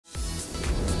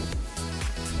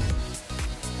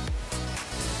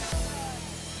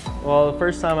Well, the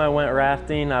first time I went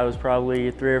rafting, I was probably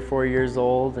 3 or 4 years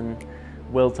old, and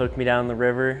Will took me down the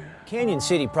river. Canyon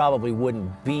City probably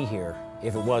wouldn't be here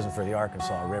if it wasn't for the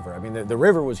Arkansas River. I mean, the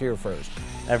river was here first.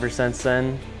 Ever since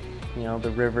then, you know,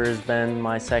 the river has been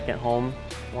my second home.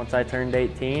 Once I turned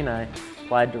 18, I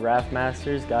applied to Raft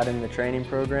Masters, got in the training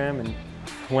program, and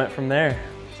went from there.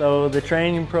 So the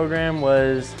training program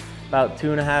was about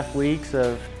 2.5 weeks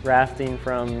of rafting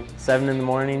from 7 in the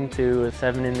morning to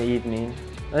 7 in the evening.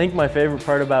 I think my favorite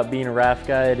part about being a raft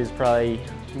guide is probably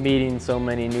meeting so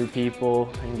many new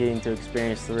people and getting to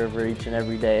experience the river each and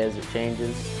every day as it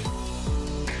changes.